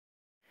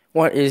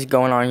What is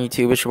going on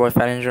YouTube? It's your boy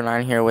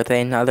Fat9 here with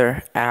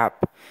another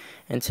app,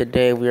 and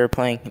today we are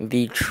playing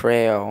The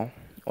Trail,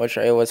 which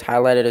it was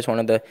highlighted as one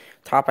of the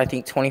top, I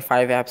think,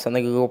 25 apps on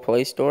the Google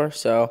Play Store.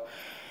 So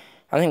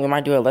I think we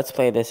might do a let's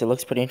play this. It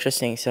looks pretty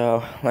interesting,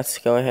 so let's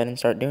go ahead and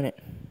start doing it.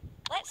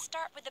 Let's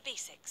start with the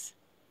basics.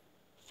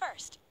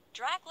 First,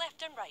 drag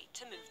left and right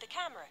to move the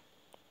camera.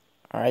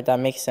 Alright, that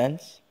makes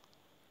sense.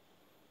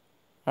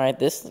 Alright,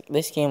 this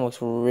game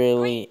looks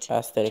really Great.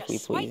 aesthetically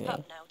Just swipe pleasing.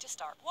 up now to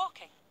start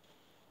walking.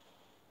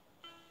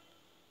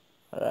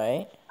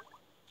 Alright.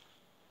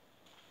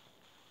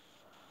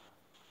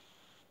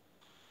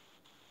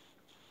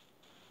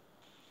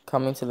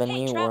 Coming to the Hey,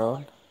 new traveler,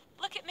 world.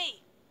 look at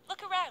me.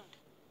 Look around.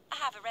 I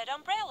have a red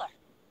umbrella.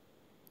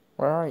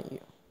 Where are you?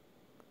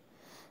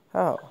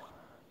 Oh,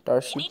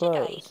 Darcy You need a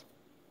guide? Bros.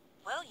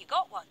 Well, you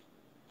got one.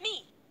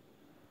 Me.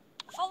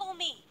 Follow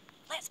me.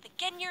 Let's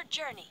begin your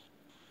journey.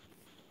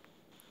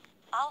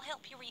 I'll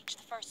help you reach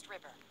the first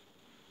river.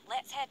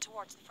 Let's head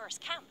towards the first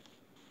camp.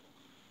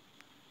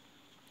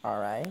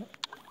 Alright.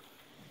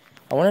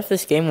 I wonder if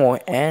this game will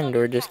end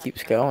or just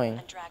keeps going.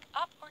 And drag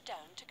up or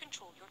down to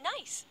control your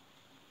nice.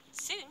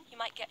 Soon you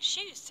might get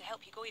shoes to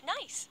help you go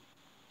nice.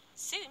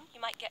 Soon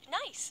you might get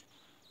nice.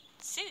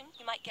 Soon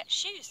you might get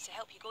shoes to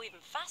help you go even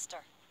faster.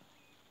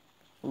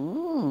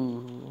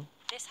 Ooh.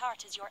 This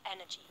heart is your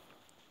energy.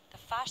 The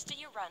faster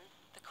you run,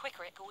 the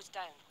quicker it goes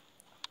down.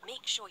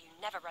 Make sure you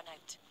never run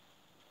out.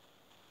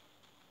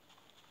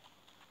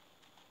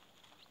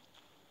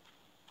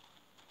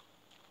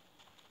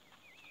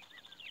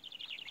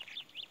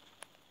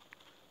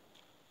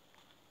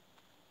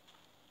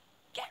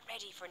 Get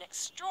ready for an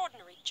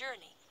extraordinary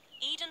journey.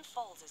 Eden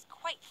Falls is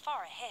quite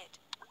far ahead.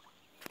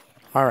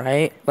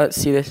 Alright, let's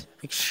see this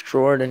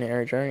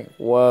extraordinary journey.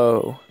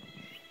 Whoa.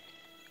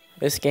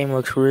 This game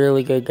looks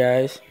really good,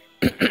 guys.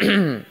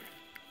 Now,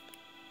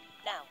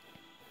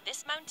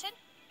 this mountain,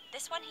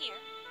 this one here,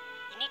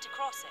 you need to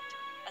cross it,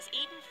 as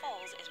Eden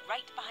Falls is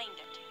right behind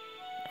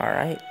it.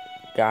 Alright,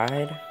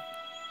 guide.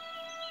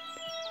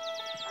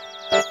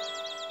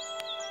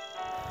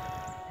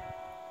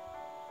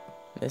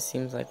 This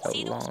seems like a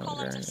See those long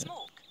columns of journey.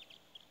 smoke?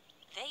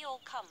 They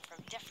all come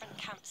from different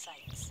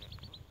campsites.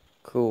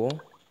 Cool.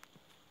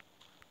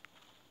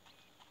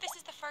 This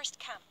is the first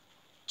camp,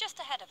 just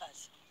ahead of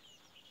us.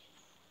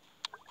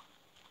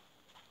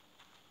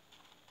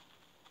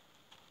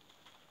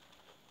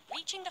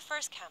 Reaching the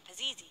first camp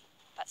is easy,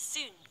 but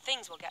soon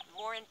things will get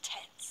more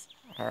intense.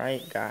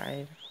 Alright,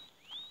 guide.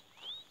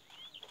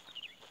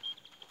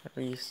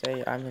 Whatever you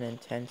say, I'm an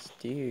intense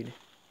dude.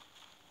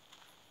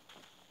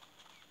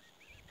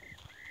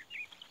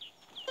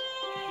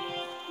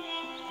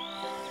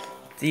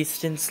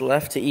 Distance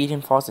left to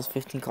Eden Falls is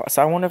 15 kilometers.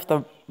 So I wonder if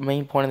the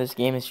main point of this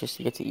game is just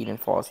to get to Eden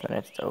Falls, then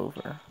it's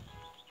over.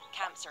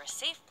 Camps are a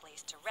safe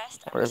place to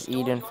rest and Or if restore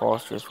Eden your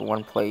Falls energy. just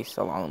one place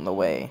along the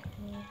way.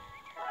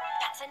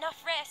 That's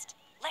enough rest.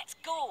 Let's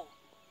go.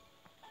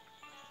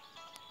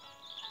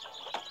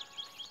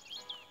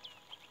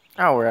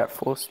 Oh, we're at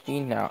full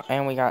speed now.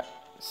 And we got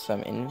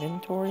some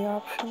inventory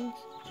options.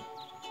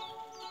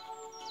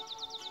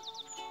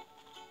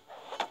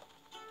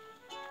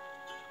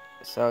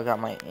 So I got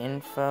my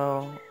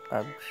info,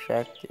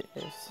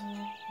 objectives.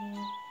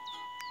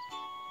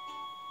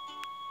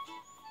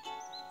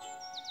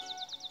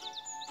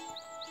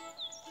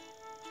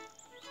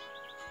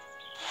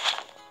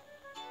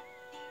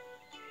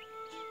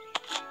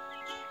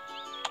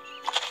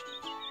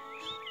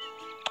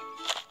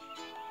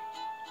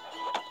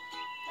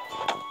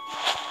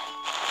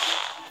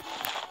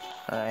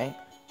 Alright.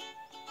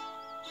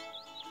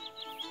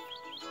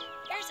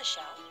 Here's a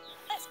shell.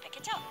 Let's pick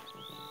it up.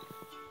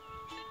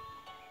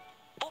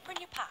 Open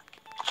your pack.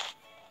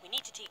 We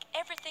need to take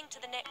everything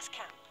to the next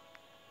camp.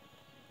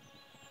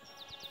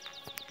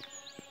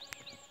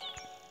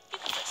 You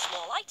can put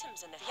small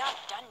items in the... You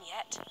aren't done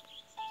yet.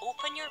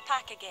 Open your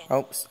pack again.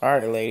 Oh,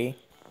 sorry, lady.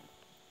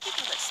 You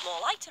can put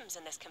small items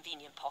in this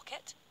convenient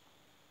pocket.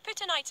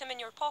 Put an item in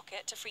your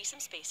pocket to free some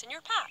space in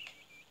your pack.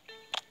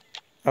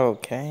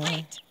 Okay.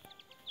 Great.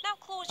 Now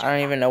close your I don't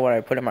pack. even know what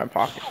I put in my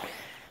pocket.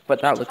 But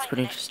We that need to looks find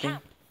pretty the next interesting.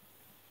 camp.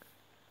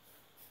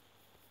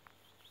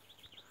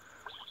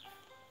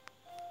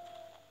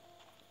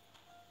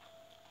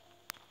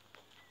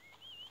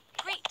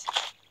 Great.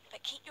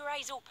 But keep your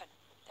eyes open.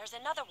 There's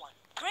another one.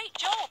 Great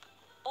job.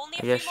 Only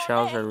a I guess few more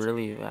shells are left.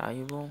 really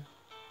valuable.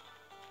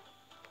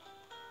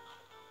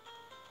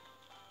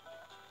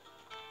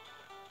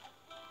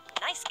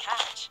 Nice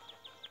catch.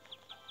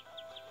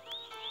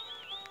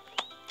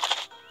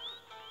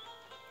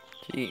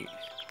 Jeez.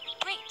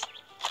 Great.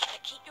 But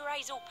keep your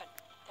eyes open.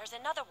 There's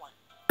another one.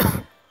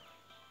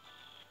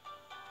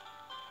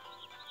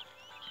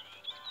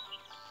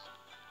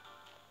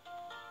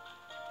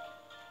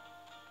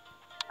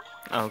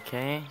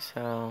 Okay,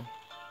 so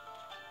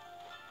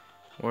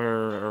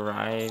we're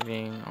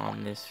arriving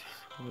on this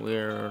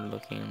weird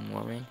looking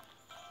woman.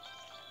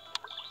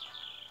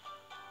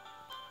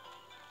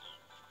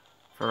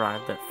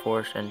 Arrived at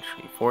forced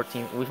entry.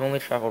 14. We've only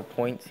traveled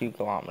 0.2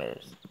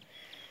 kilometers.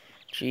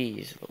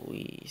 Jeez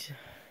Louise.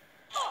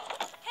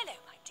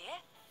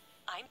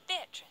 I'm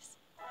Beatrice.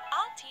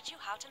 I'll teach you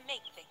how to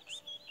make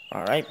things.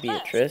 All right,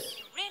 Beatrice. First,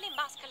 you really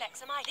must collect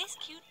some items. This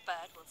cute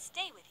bird will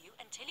stay with you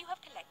until you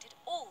have collected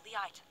all the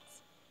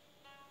items.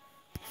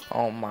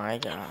 Oh my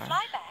He'll god.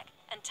 fly back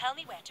and tell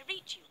me where to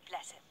reach you,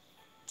 bless him.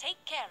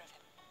 Take care of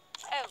him.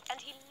 Oh,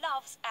 and he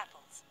loves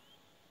apples.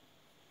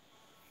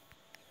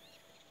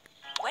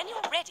 When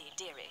you're ready,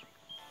 dearie,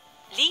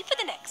 leave for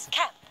the next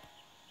camp.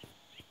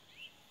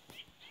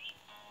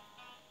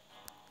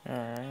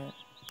 Alright.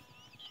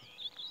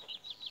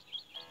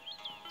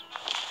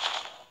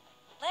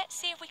 Let's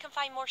see if we can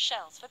find more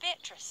shells for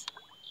Beatrice.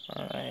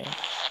 Alright.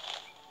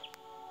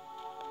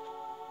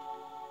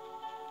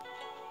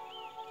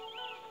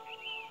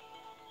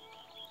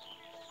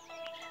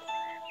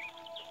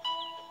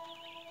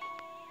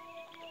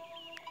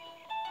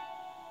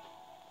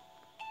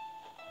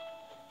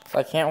 If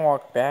I can't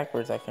walk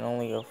backwards, I can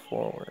only go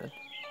forward.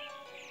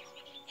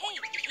 Hey,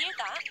 you hear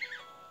that?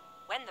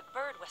 When the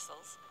bird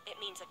whistles, it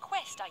means a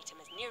quest item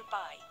is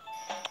nearby.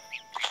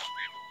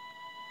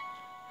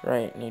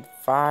 Right, need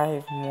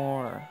 5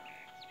 more.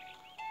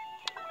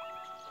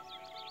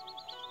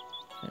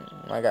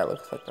 My guy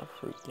looks like a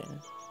freaking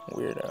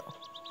weirdo.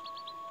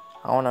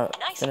 I wanna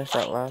finish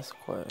that last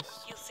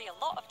quest. You'll see a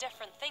lot of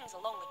different things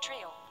along the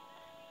trail.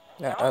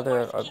 That They're all other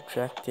worth keeping and will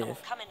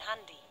objective. come in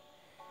handy.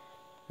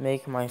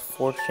 Make my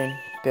fortune,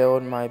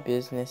 build my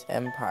business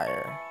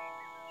empire.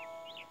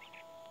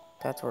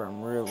 That's where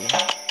I'm really. So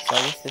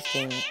I guess this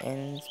game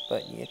ends,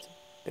 but you get to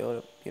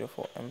build a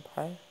beautiful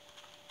empire.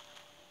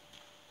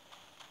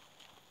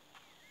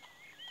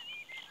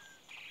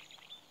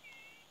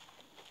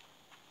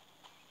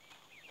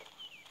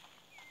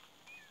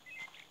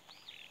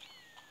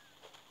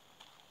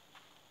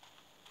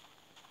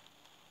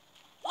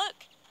 Look,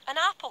 an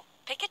apple.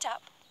 Pick it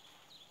up.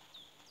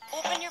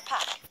 Open your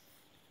pack.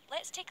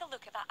 Let's take a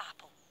look at that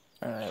apple.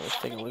 Alright, let's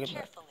take a Examine look it at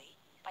that. carefully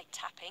by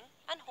tapping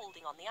and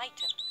holding on the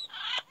item.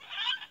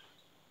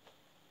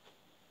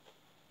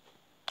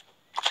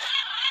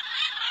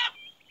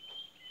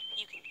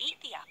 You can eat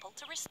the apple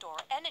to restore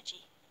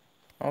energy.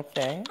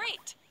 Okay.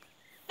 Great.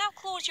 Now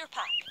close your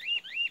pack.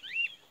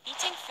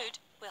 Eating food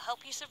will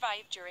help you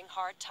survive during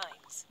hard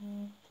times.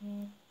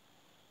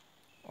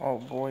 Oh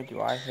boy,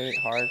 do I hate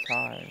hard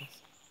times.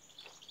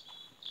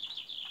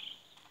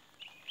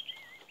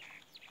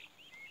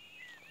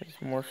 There's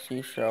more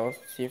seashells.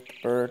 Let's see if the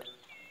bird.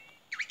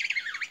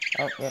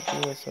 Oh, yeah,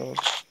 he whistled.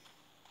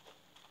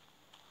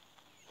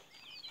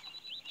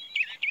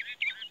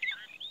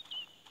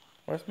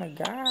 Where's my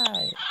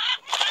guy?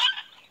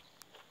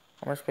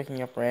 I'm just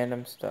picking up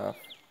random stuff,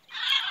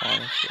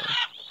 honestly.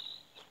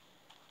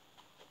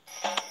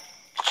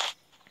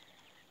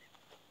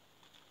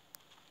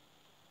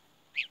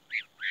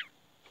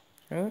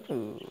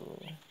 Ooh.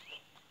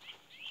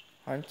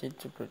 Hunted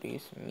to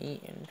produce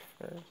meat and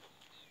fur.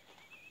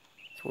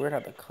 It's weird how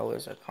the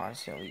colors are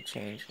constantly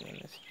changing in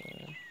this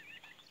game.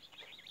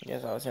 I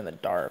guess I was in the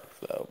dark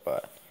though,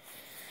 but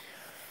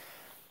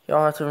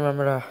y'all have to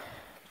remember to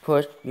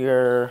put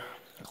your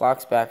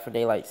clocks back for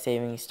daylight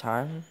savings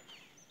time.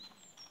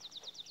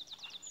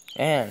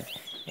 And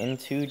in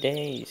 2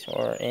 days,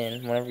 or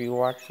in whenever you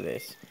watch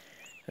this,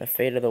 the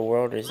fate of the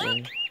world is Look, in.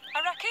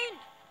 a raccoon.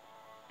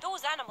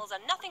 Those animals are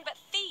nothing but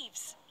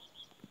thieves.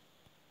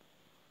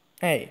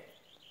 Hey.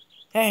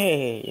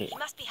 Hey. He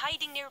must be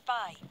hiding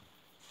nearby.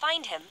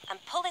 Find him and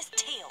pull his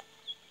tail.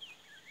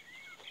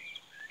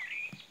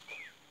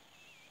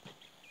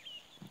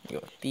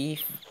 You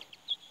thief.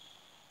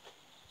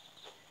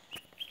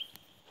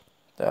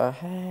 The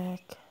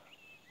heck?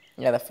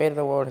 Yeah, the fate of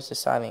the world is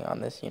deciding on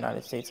this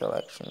United States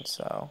election,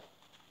 so.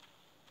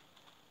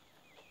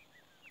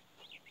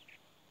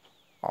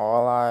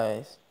 All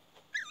eyes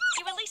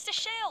He released a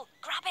shell.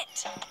 Grab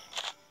it.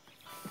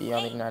 be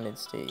on the United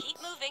States. Keep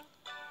moving.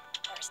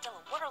 There's still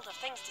a world of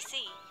things to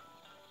see.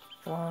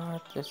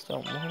 What? Just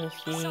don't want to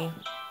see. So,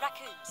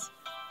 raccoons.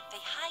 They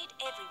hide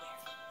everywhere,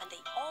 and they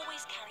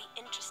always carry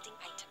interesting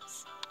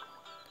items.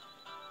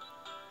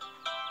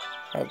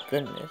 Oh,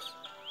 goodness.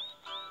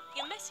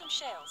 You missed some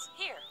shells.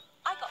 Here,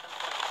 I got them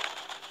for you.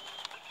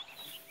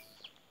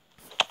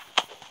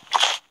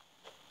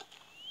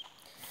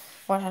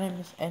 Why did I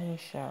miss any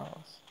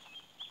shells?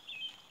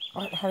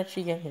 What? How did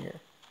she get here?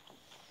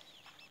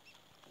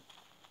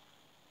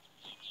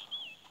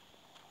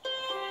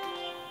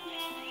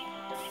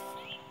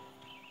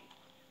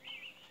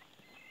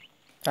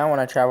 I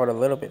want to travel a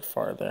little bit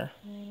farther.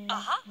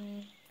 Aha!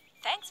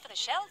 Thanks for the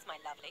shells, my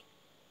lovely.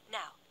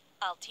 Now,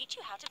 I'll teach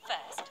you how to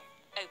first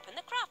open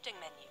the crafting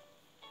menu.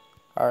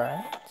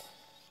 Alright.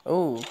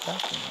 Oh,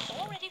 crafting.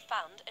 Already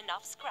found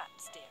enough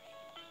scraps, dearie.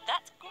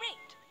 That's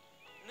great.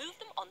 Move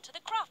them onto the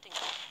crafting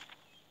menu.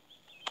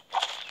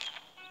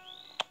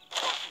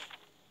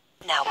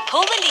 Lovely. Now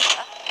pull the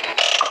lever.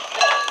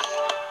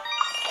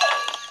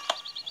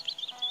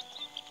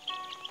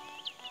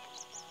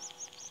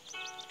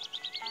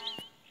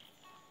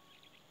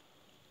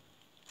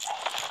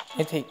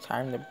 It takes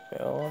time to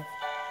build.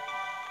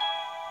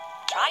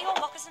 Try your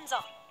moccasins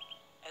on.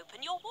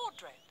 Open your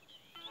wardrobe.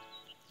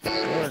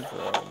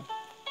 Wardrobe.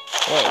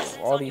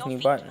 Whoa, all on these your new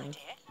feet, my buttons.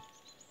 dear.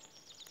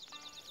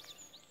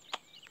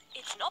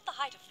 It's not the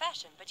height of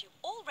fashion, but you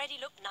already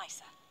look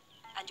nicer.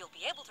 And you'll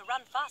be able to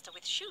run faster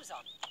with shoes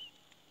on.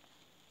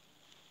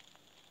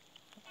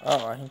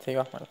 Oh, I can take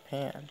off my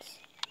pants.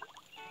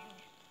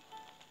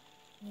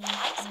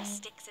 Find some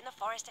sticks in the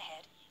forest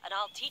ahead, and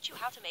I'll teach you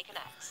how to make an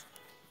axe.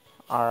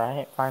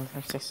 Alright, find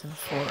some sticks in the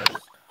forest.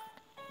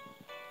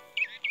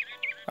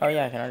 Oh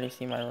yeah, I can already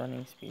see my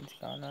running speed's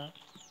gone up.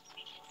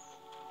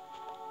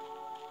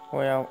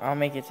 Well, I'll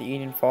make it to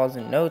Eden Falls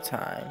in no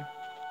time.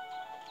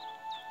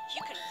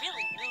 You can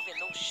really move in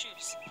those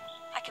shoes.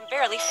 I can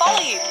barely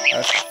follow you.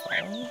 That's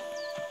fine.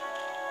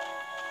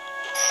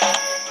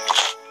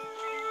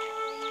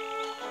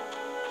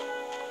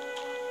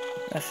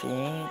 Let's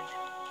see.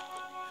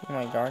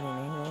 My guardian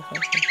angel or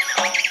something.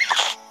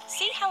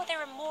 See how there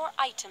are more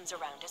items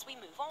around as we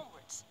move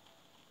onwards.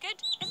 Good,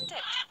 isn't it?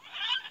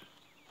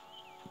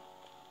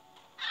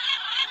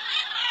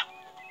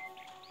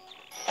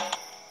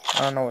 I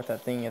don't know what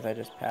that thing is I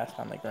just passed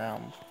on the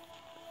ground.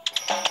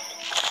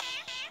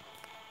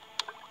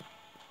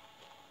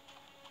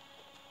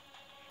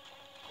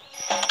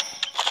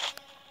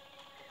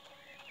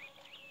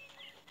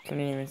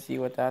 Couldn't even see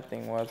what that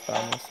thing was, but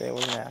I'm gonna say it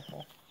was an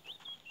apple.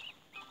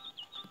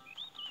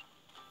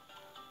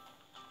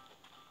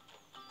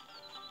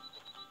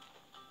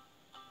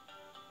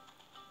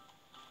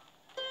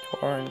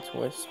 Torrent's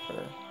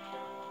Whisper.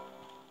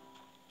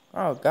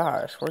 Oh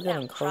gosh, we're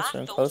getting closer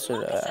and closer to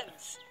that.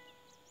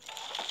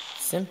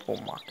 Simple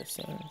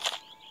moccasins.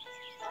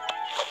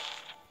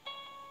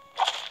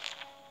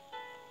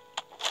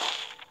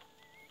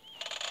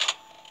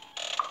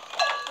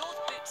 Those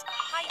boots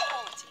are high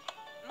quality,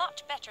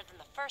 much better than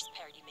the first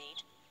pair you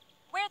made.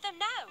 Wear them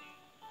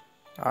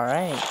now.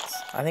 Alright,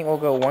 I think we'll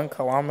go 1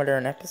 kilometer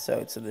an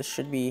episode, so this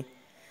should be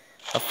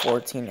a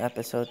 14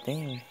 episode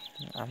thing.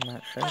 I'm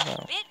not sure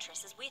though.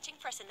 Beatrice is waiting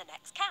for us in the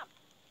next camp.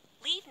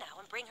 Leave now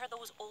and bring her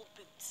those old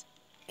boots.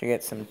 To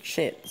get some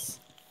chips.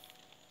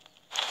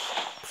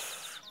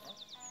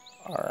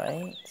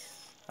 Alright.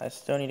 I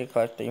still need to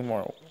collect 3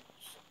 more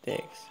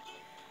sticks.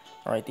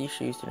 Alright, these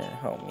shoes didn't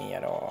help me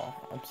at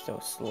all. I'm still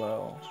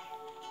slow.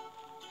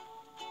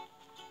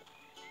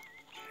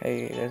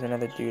 Hey, there's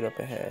another dude up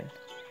ahead.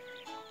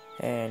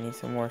 Hey, I need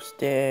some more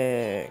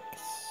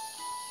sticks.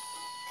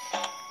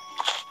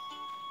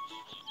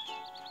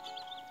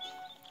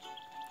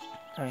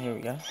 Alright, here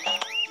we go.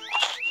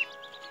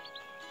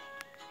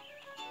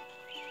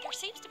 There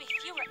seems to be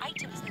fewer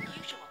items than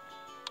usual.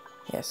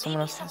 Yeah,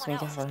 someone else has me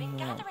gathering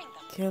them.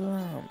 Kill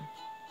him.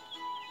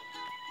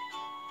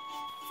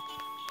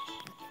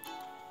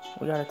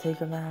 We gotta take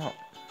him out.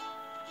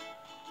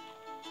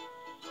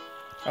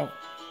 Oh.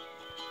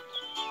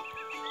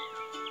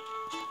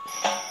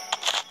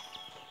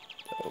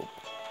 Dope.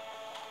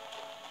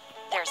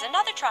 There's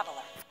another traveler.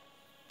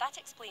 That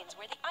explains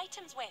where the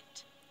items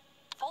went.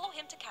 Follow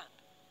him to camp.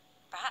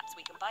 Perhaps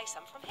we can buy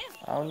some from him.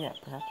 Oh yeah,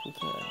 perhaps we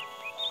could.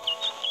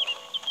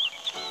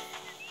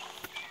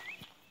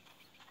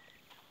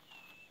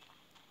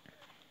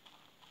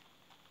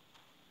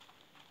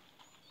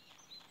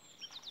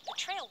 The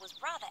trail was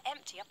rather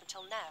empty up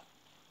until now.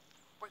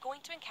 We're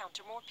going to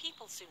encounter more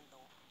people soon, though.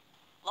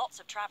 Lots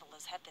of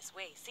travelers head this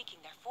way, seeking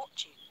their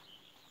fortune.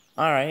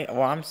 Alright,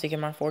 well, I'm seeking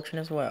my fortune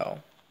as well.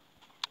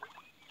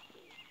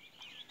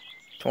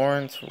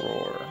 Torrent's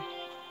Roar.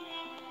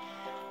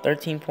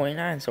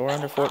 13.9, so we're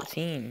under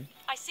 14.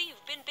 I see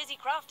you've been busy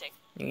crafting.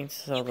 You can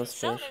sell those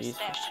spare shoes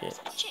for chips.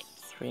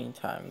 Trading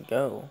time,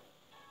 go.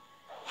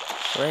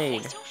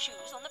 Trade. Place your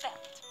shoes on the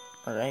belt.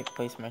 Alright,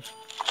 place my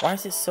Why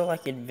is it so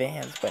like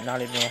advanced, but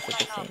not advanced at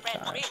the Our same friend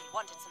time? really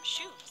wanted some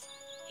shoes.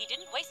 He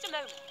didn't waste a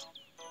moment.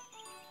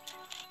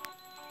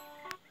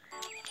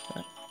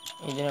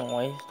 He didn't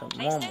waste a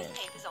Place moment. those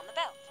papers on the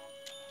belt.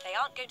 They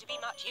aren't going to be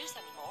much use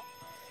anymore.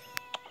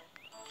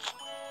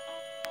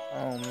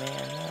 Oh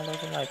man, no,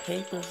 those are my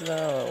papers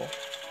though.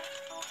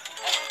 Oh,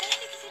 I don't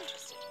think he's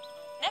interested.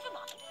 Never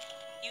mind.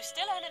 You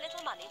still earn a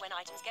little money when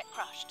items get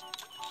crushed.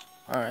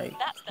 Alright.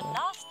 That's the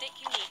last stick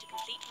you need to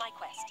complete my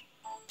quest.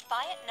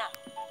 Buy it now.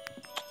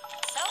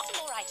 Sell some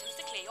more items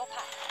to clear your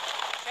path.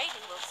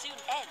 Trading will soon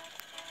end.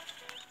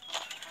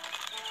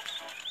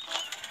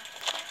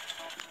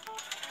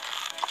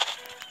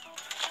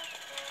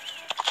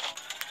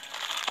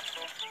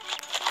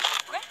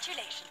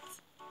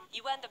 Congratulations.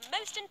 You earned the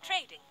most in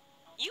trading.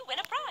 You win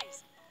a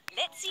prize.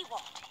 Let's see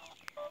what.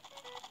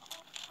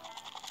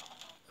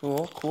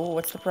 Cool, cool.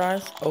 What's the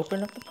prize?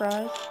 Open up the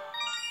prize.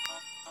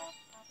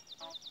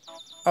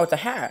 Oh, it's a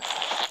hat.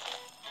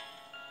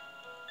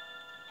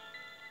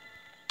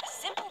 A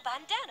simple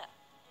bandana.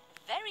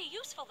 Very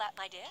useful that,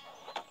 my dear.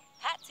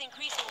 Hats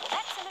increase your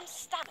maximum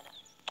stamina.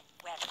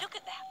 Well, look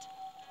at that.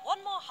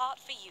 One more heart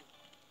for you.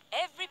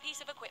 Every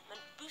piece of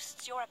equipment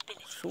boosts your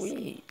abilities.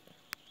 Sweet.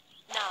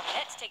 Now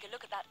let's take a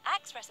look at that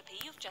axe recipe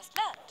you've just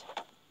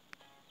learned.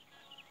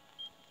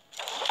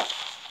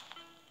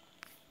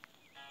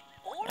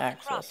 All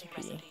Axe the crafting recipe.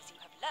 recipes you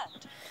have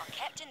learned are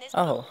kept in this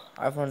Oh, book.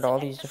 I've learned all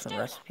Select these the different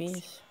stone axe.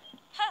 recipes.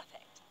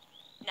 Perfect.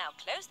 Now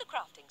close the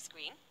crafting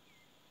screen.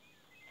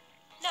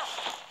 Now,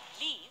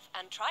 leave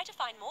and try to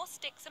find more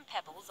sticks and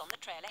pebbles on the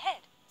trail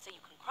ahead, so you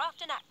can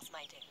craft an axe,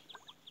 my dear.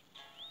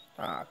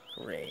 Ah,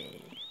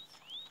 great.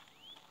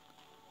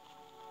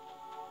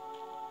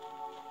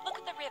 Look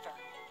at the river.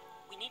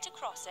 We need to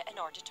cross it in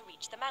order to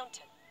reach the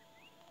mountain.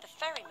 The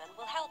ferryman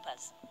will help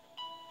us.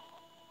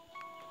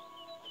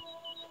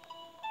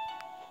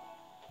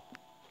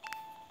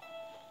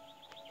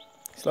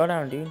 Slow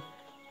down, dude.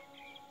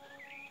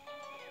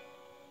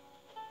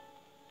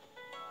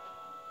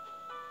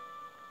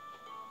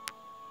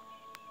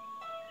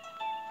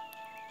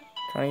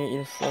 Trying to get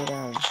you to slow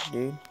down,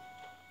 dude.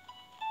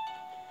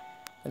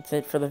 That's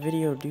it for the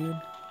video, dude.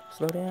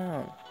 Slow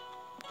down.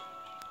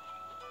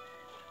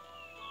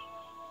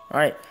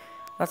 Alright,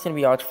 that's gonna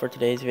be all for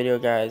today's video,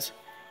 guys.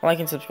 Like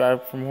and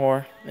subscribe for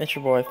more. It's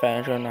your boy, Fat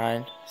Andrew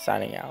 9,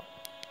 signing out.